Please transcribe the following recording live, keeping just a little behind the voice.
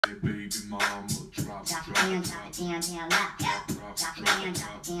Baby mama, drop it down, drop it down, down low. Drop it down,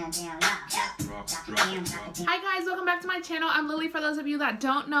 drop it down, down low. Drop it down, drop it down. Hi guys, welcome back to my channel. I'm Lily. For those of you that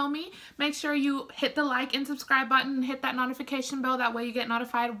don't know me, make sure you hit the like and subscribe button and hit that notification bell. That way you get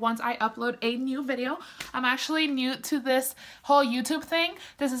notified once I upload a new video. I'm actually new to this whole YouTube thing.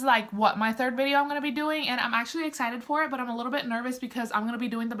 This is like my third video I'm going to be doing, and I'm actually excited for it, but I'm a little bit nervous because I'm going to be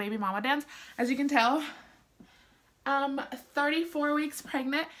doing the baby mama dance. As you can tell, I'm 34 weeks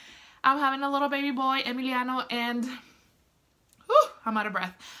pregnant. I'm having a little baby boy, Emiliano, and I'm out of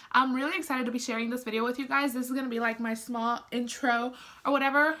breath. I'm really excited to be sharing this video with you guys. This is going to be like my small intro or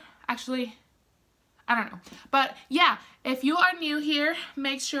whatever. Actually, I don't know. But yeah, if you are new here,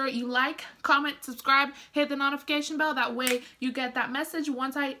 make sure you like, comment, subscribe, hit the notification bell. That way you get that message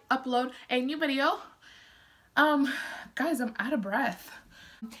once I upload a new video. Guys, I'm out of breath.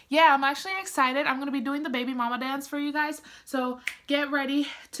 Yeah, I'm actually excited. I'm going to be doing the baby mama dance for you guys. So get ready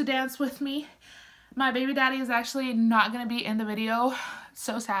to dance with me. My baby daddy is actually not going to be in the video.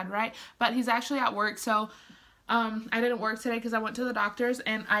 So sad, right? But he's actually at work. So I didn't work today because I went to the doctor's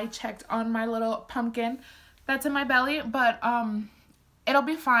and I checked on my little pumpkin that's in my belly. But it'll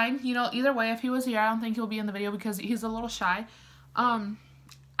be fine. You know, either way, if he was here, I don't think he'll be in the video because he's a little shy. I'm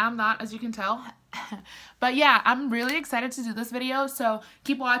not, as you can tell. But yeah, I'm really excited to do this video, so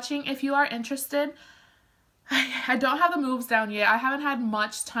keep watching if you are interested. I don't have the moves down yet. I haven't had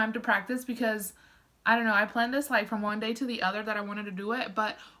much time to practice because, I don't know, I planned this like from one day to the other that I wanted to do it,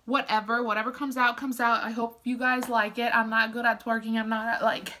 but whatever comes out, comes out. I hope you guys like it. I'm not good at twerking. I'm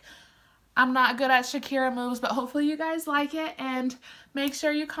not good at Shakira moves, but hopefully you guys like it, and make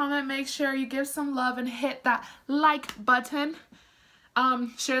sure you comment, make sure you give some love and hit that like button.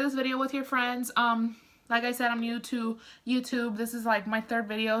 Share this video with your friends. Like I said, I'm new to YouTube. This is like my third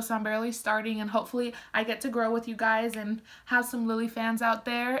video, so I'm barely starting, and hopefully I get to grow with you guys and have some Lily fans out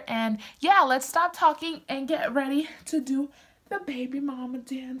there. And yeah, let's stop talking and get ready to do the baby mama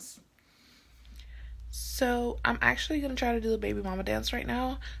dance. So I'm actually going to try to do the baby mama dance right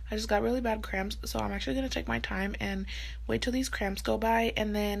now. I just got really bad cramps, so I'm actually going to take my time and wait till these cramps go by,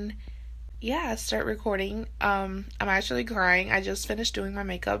 and then yeah, start recording. I'm actually crying. I just finished doing my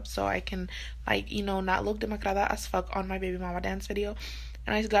makeup so I can, like, you know, not look demacrada as fuck on my baby mama dance video.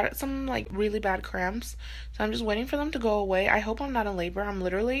 And I got some, like, really bad cramps. So I'm just waiting for them to go away. I hope I'm not in labor. I'm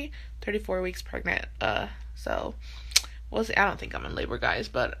literally 34 weeks pregnant. So we'll see. I don't think I'm in labor, guys,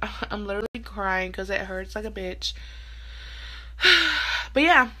 but I'm literally crying because it hurts like a bitch. But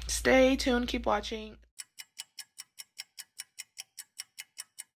yeah, stay tuned. Keep watching.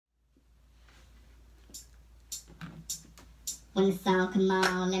 When the song come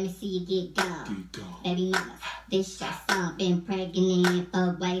on, let me see you get gone. Baby mama, this your song. Been pregnant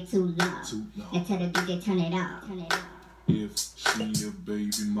for way too long. Now tell the DJ turn it on. If she a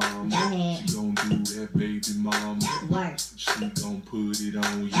baby mama, go ahead. She gon' do that baby mama. Work. She gon' put it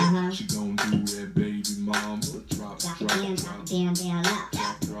on you. She gon' do that baby mama. Drop it down, drop it down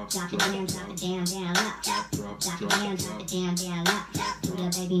low. Drop it down, drop it down low. Drop it down, drop it down low. Do the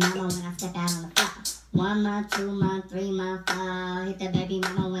baby mama when I step out on the floor. 1 month, 2 month, 3 month, 4. Hit the baby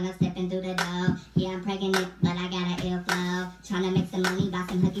mama when I'm stepping through the door. Yeah, I'm pregnant, but I got an ill flow. Tryna make some money, buy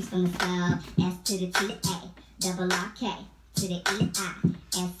some hookies from the stove. S to the T A, double R K, to the E I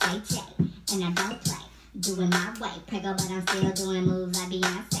S H A, and I don't play. Doing my way, preggo, but I'm still doing moves like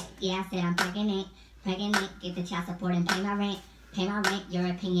Beyonce. Yeah, I said I'm pregnant, get the child support and pay my rent. Pay my rent, your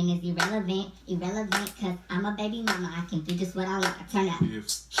opinion is irrelevant, cause I'm a baby mama, I can do just what I want, turn up. If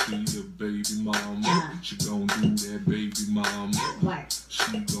she a baby mama, she gon' do that baby mama. Work.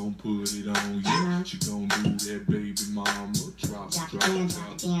 She gon' put it on you, she gon' do that baby mama. Drop it down,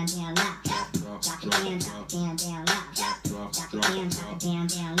 drop it down low. Drop it down, drop it down low. Drop it down, drop it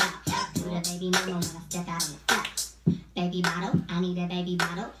down low. Do the baby mama when I step out on the floor. Baby bottle, I need a baby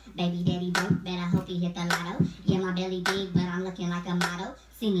bottle. Baby daddy broke, but I hope he hit the lotto. Yeah, my belly big, but I'm looking like a model.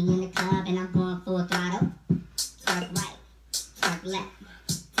 See me in the club and I'm going full throttle. Twerk right, twerk left,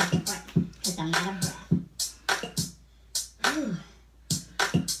 take a break, cause I'm out of breath. Whew.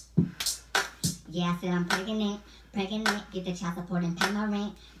 Yeah, I said I'm pregnant, get the child support and pay my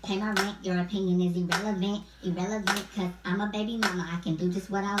rent. Your opinion is irrelevant, cause I'm a baby mama, I can do just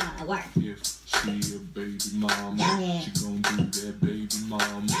what I wanna work. If she a baby mama, go ahead. She gon' do that baby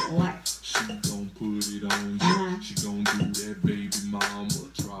mama. Work. She gon' put it on you, she gon' do that baby mama.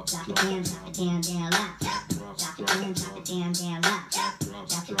 Drop it down, drop it down low. Drop it down, drop it down low.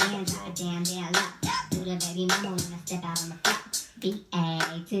 Drop it down, drop it down low. Do the baby mama when I step out on the floor.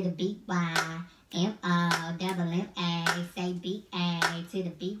 B-A to the B-Y. M-O, double M-A, say B-A to the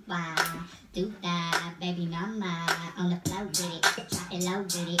B-Y. Do that, baby mama, on the floor with it. Drop it low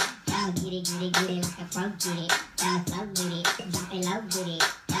with it. I'ma get it like a pro get it. I'ma flow with it, drop it low with it.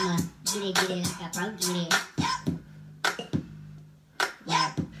 I'ma get it like a pro get it.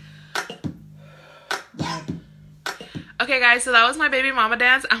 Yeah. Okay guys, so that was my baby mama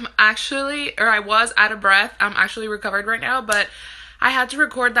dance. I was out of breath. I'm actually recovered right now, but I had to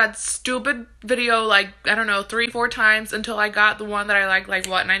record that stupid video like, I don't know, 3-4 times until I got the one that I like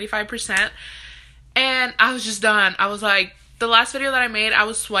what, 95%. And I was just done. I was like, the last video that I made, I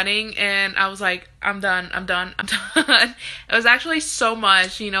was sweating and I was like, I'm done. It was actually so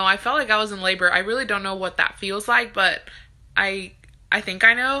much, you know, I felt like I was in labor. I really don't know what that feels like, but I think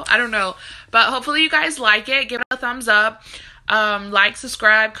I know. I don't know. But hopefully you guys like it. Give it a thumbs up. Like,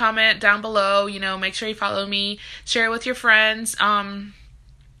 subscribe, comment down below. You know, make sure you follow me. Share it with your friends.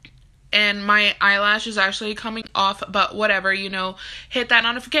 And my eyelash is actually coming off, but whatever, you know, hit that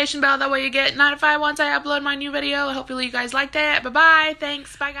notification bell. That way you get notified once I upload my new video. Hopefully you guys liked it. Bye-bye.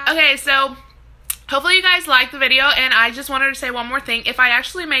 Thanks. Bye, guys. Okay, so hopefully you guys liked the video, and I just wanted to say one more thing. If I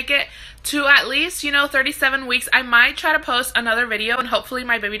actually make it to at least, you know, 37 weeks, I might try to post another video, and hopefully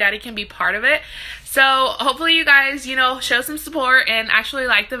my baby daddy can be part of it. So hopefully you guys, you know, show some support and actually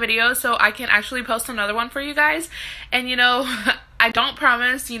like the video so I can actually post another one for you guys. And, you know, I don't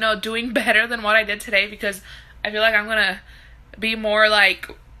promise, you know, doing better than what I did today, because I feel like I'm gonna be more like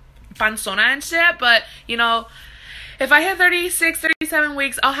panzona and shit, but, you know, if I hit 36, 37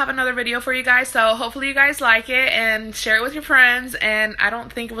 weeks, I'll have another video for you guys. So hopefully you guys like it and share it with your friends. And I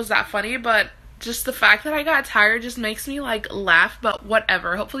don't think it was that funny, but just the fact that I got tired just makes me like laugh, but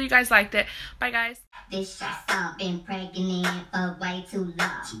whatever. Hopefully you guys liked it. Bye, guys. This shit's all been pregnant for way too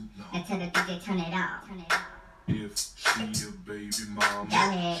long. Now tell the DJ turn it off. If she a baby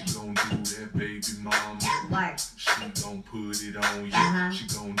mama, she gon' do that baby mama. Work. She gon' put it on you. She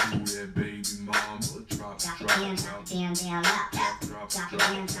gon' do that baby mama. Drop it down, drop it down low. Drop it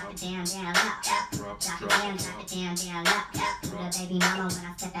down, drop it down low. Drop it down, drop it down low. Hit the baby mama when I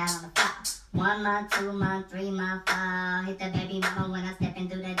step out on the floor. 1 month, 2 month, 3 month, 4. Hit the baby mama when I'm stepping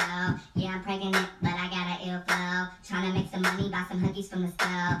through the door. Yeah, I'm pregnant, but I got an ill flow. Tryna make some money, buy some huggies from the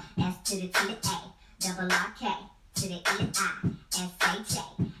store. S to the T-A. Double R-K to the E-I-S-H-A.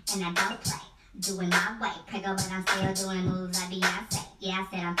 And I don't play, doing my way. Preggo, but I'm still doing moves like Beyonce. Yeah, I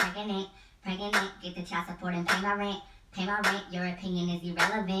said I'm pregnant. Get the child support and pay my rent. Your opinion is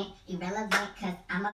irrelevant, cause I'm a